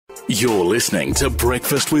You're listening to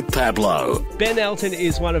Breakfast with Pablo. Ben Elton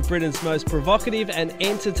is one of Britain's most provocative and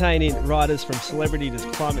entertaining writers, from celebrity to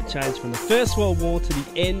climate change, from the First World War to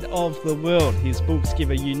the end of the world. His books give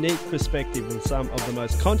a unique perspective on some of the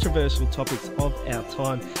most controversial topics of our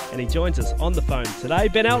time, and he joins us on the phone today.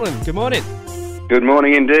 Ben Elton, good morning. Good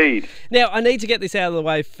morning indeed. Now, I need to get this out of the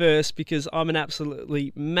way first because I'm an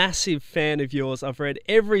absolutely massive fan of yours. I've read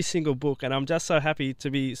every single book, and I'm just so happy to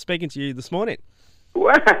be speaking to you this morning.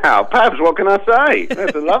 Wow, Pabs, what can I say?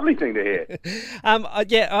 That's a lovely thing to hear.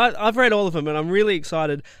 I've read all of them, and I'm really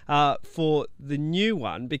excited for the new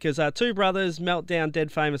one because Two Brothers, Meltdown, Dead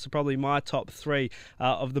Famous are probably my top three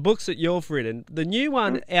of the books that you've written. The new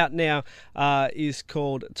one out now is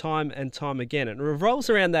called Time and Time Again, and it revolves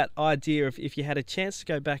around that idea of if you had a chance to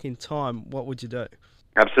go back in time, what would you do?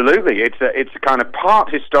 Absolutely. It's a kind of part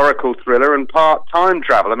historical thriller and part time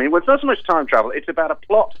travel. I mean, it's not so much time travel, it's about a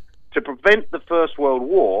plot to prevent the First World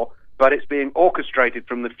War, but it's being orchestrated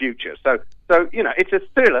from the future. So it's a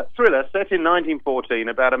thriller set in 1914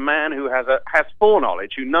 about a man who has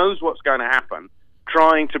foreknowledge, who knows what's going to happen,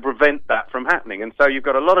 trying to prevent that from happening. And so you've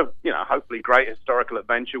got a lot of, hopefully great historical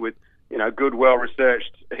adventure with, good,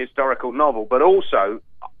 well-researched historical novel, but also,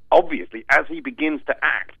 obviously, as he begins to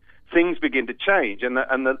act, things begin to change, and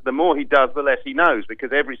the more he does, the less he knows,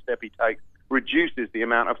 because every step he takes reduces the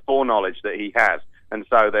amount of foreknowledge that he has. And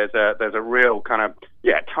so there's a real kind of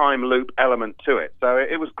time loop element to it. So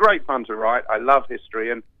it was great fun to write. I love history,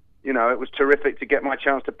 and it was terrific to get my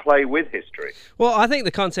chance to play with history. Well, I think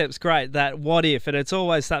the concept's great, that what if, and it's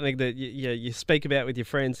always something that you speak about with your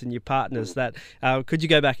friends and your partners. That could you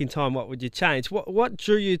go back in time? What would you change? What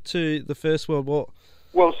drew you to the First World War?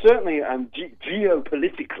 Well, certainly,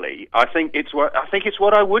 geopolitically, I think it's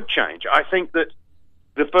what I would change. I think that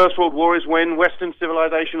the First World War is when Western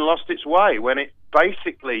civilization lost its way, when it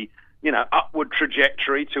basically, upward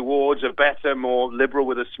trajectory towards a better, more liberal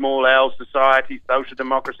with a small L society, social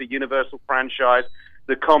democracy, universal franchise,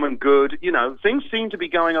 the common good. Things seem to be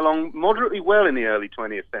going along moderately well in the early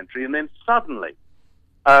 20th century, and then suddenly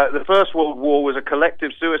the First World War was a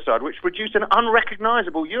collective suicide which produced an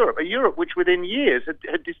unrecognizable Europe, a Europe which within years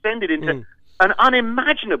had descended into an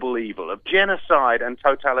unimaginable evil of genocide and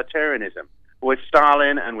totalitarianism, with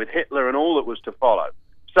Stalin and with Hitler and all that was to follow.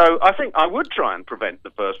 So I think I would try and prevent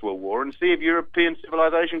the First World War and see if European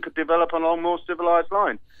civilization could develop along more civilized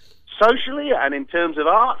lines. Socially and in terms of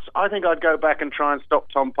arts, I think I'd go back and try and stop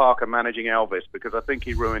Tom Parker managing Elvis, because I think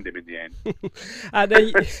he ruined him in the end.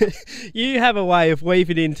 Now, you have a way of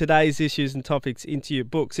weaving in today's issues and topics into your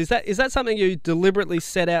books. Is that something you deliberately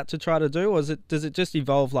set out to try to do, or does it just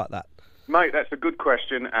evolve like that? Mate, that's a good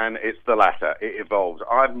question, and it's the latter. It evolves.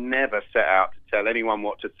 I've never set out to tell anyone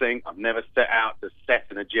what to think. I've never set out to set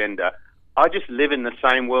an agenda. I just live in the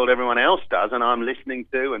same world everyone else does, and I'm listening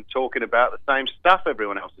to and talking about the same stuff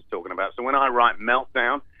everyone else is talking about. So when I write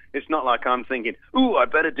Meltdown, it's not like I'm thinking, ooh, I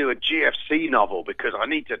better do a GFC novel because I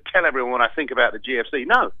need to tell everyone what I think about the GFC.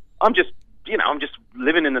 No, I'm just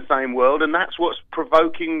living in the same world, and that's what's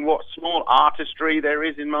provoking what small artistry there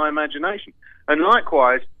is in my imagination. And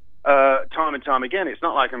likewise, time and time again, it's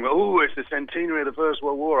not like I'm going, oh, it's the centenary of the First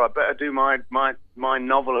World War, I better do my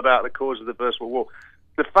novel about the cause of the First World War.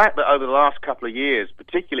 The fact that over the last couple of years,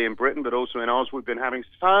 particularly in Britain, but also in Oz, we've been having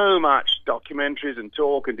so much documentaries and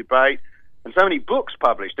talk and debate, and so many books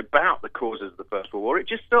published about the causes of the First World War, it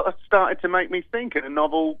just sort of started to make me think, and a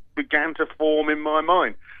novel began to form in my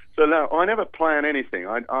mind. So no, I never plan anything.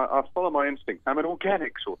 I follow my instincts. I'm an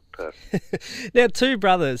organic sort of person. Now, Two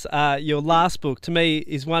Brothers, your last book, to me,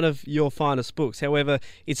 is one of your finest books. However,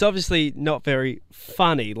 it's obviously not very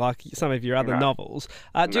funny like some of your other novels.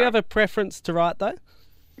 Do you have a preference to write, though?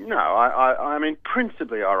 No, I mean,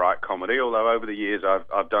 principally I write comedy, although over the years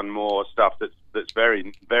I've done more stuff that's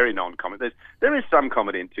very, very non-comedy. There is some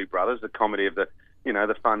comedy in Two Brothers, the comedy of the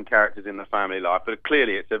fun characters in the family life, but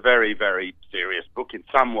clearly it's a very, very serious book in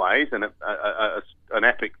some ways, and an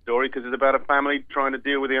epic story, because it's about a family trying to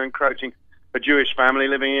deal with a Jewish family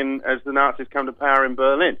living in, as the Nazis come to power in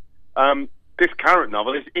Berlin. This current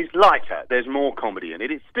novel is lighter. There's more comedy in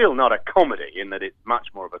it. It's still not a comedy in that it's much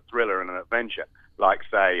more of a thriller and an adventure, like,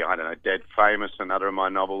 say, I don't know, Dead Famous, another of my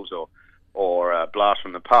novels, or Blast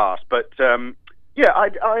from the Past. But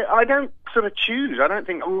I don't sort of choose. I don't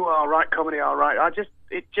think, oh, I'll write comedy,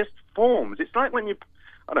 it just forms. It's like when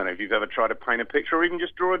I don't know if you've ever tried to paint a picture or even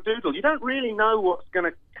just draw a doodle. You don't really know what's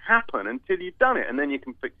going to happen until you've done it, and then you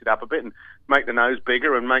can fix it up a bit and make the nose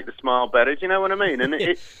bigger and make the smile better. Do you know what I mean? And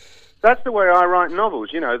that's the way I write novels.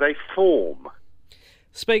 They form.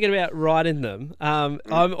 Speaking about writing them, I'm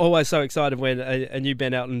always so excited when a new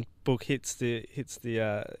Ben Elton book hits the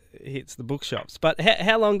bookshops. But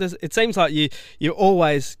how long does it seems like you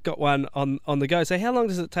always got one on the go? So how long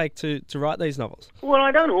does it take to write these novels? Well,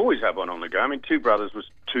 I don't always have one on the go. I mean, Two Brothers was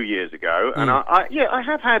 2 years ago, and I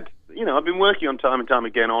have had, I've been working on time and time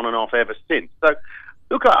again, on and off ever since. So,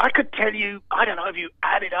 look, I could tell you, I don't know, if you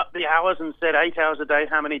added up the hours and said 8 hours a day,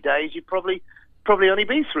 how many days, you'd probably only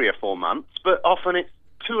be 3 or 4 months, but often it's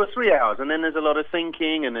 2 or 3 hours, and then there's a lot of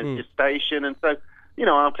thinking, and there's gestation, and so,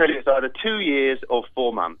 I'll tell you, it's either 2 years or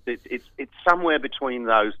 4 months. It's somewhere between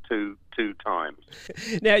those two times.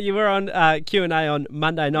 Now, you were on Q&A on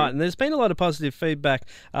Monday night, and there's been a lot of positive feedback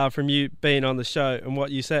from you being on the show and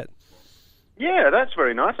what you said. Yeah, that's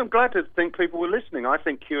very nice. I'm glad to think people were listening. I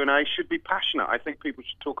think Q&A should be passionate. I think people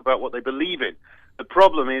should talk about what they believe in. The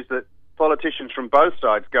problem is that politicians from both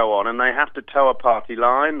sides go on and they have to toe a party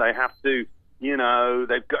line. They have to,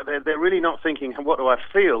 they're really not thinking, what do I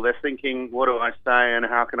feel? They're thinking, what do I say and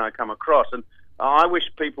how can I come across? And I wish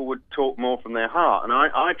people would talk more from their heart. And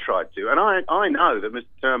I tried to. And I know that Mr.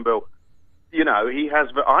 Turnbull,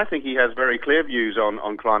 I think he has very clear views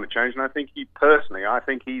on climate change, and I think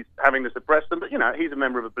he's having to suppress them. But, he's a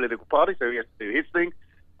member of a political party, so he has to do his thing.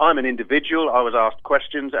 I'm an individual. I was asked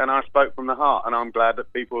questions, and I spoke from the heart, and I'm glad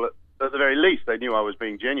that people, at the very least, they knew I was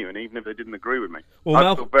being genuine, even if they didn't agree with me. Well,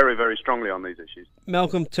 I feel very, very strongly on these issues.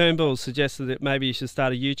 Malcolm Turnbull suggested that maybe you should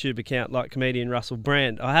start a YouTube account like comedian Russell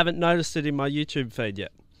Brand. I haven't noticed it in my YouTube feed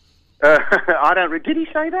yet. Did he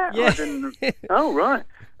say that? Yeah. Oh, right.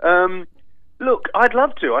 Look, I'd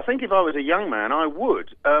love to. I think if I was a young man, I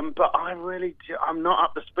would. But I'm not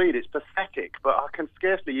up to speed. It's pathetic, but I can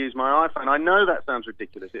scarcely use my iPhone. I know that sounds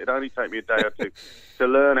ridiculous. It'd only take me a day or two to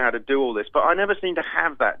learn how to do all this, but I never seem to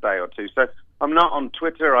have that day or two. So I'm not on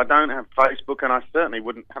Twitter. I don't have Facebook, and I certainly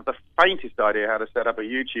wouldn't have the faintest idea how to set up a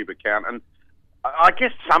YouTube account. And I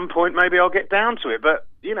guess some point maybe I'll get down to it. But,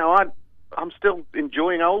 I'm still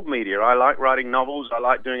enjoying old media. I like writing novels. I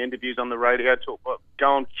like doing interviews on the radio, go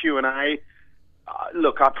on Q&A.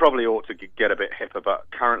 Look, I probably ought to get a bit hipper, but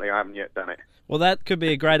currently I haven't yet done it. Well, that could be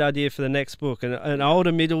a great idea for the next book. An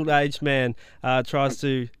older, middle-aged man tries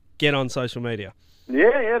to get on social media.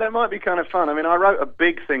 Yeah, that might be kind of fun. I mean, I wrote a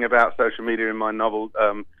big thing about social media in my novel,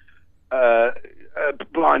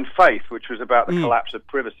 Blind Faith, which was about the collapse of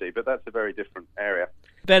privacy, but that's a very different area.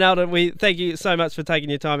 Ben Elton, we thank you so much for taking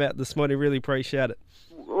your time out this morning. Really appreciate it.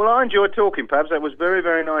 Well, I enjoyed talking, Pabs. That was a very,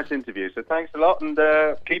 very nice interview. So thanks a lot, and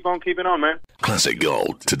keep on keeping on, man. Classic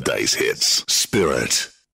Gold, today's hits.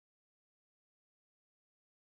 Spirit.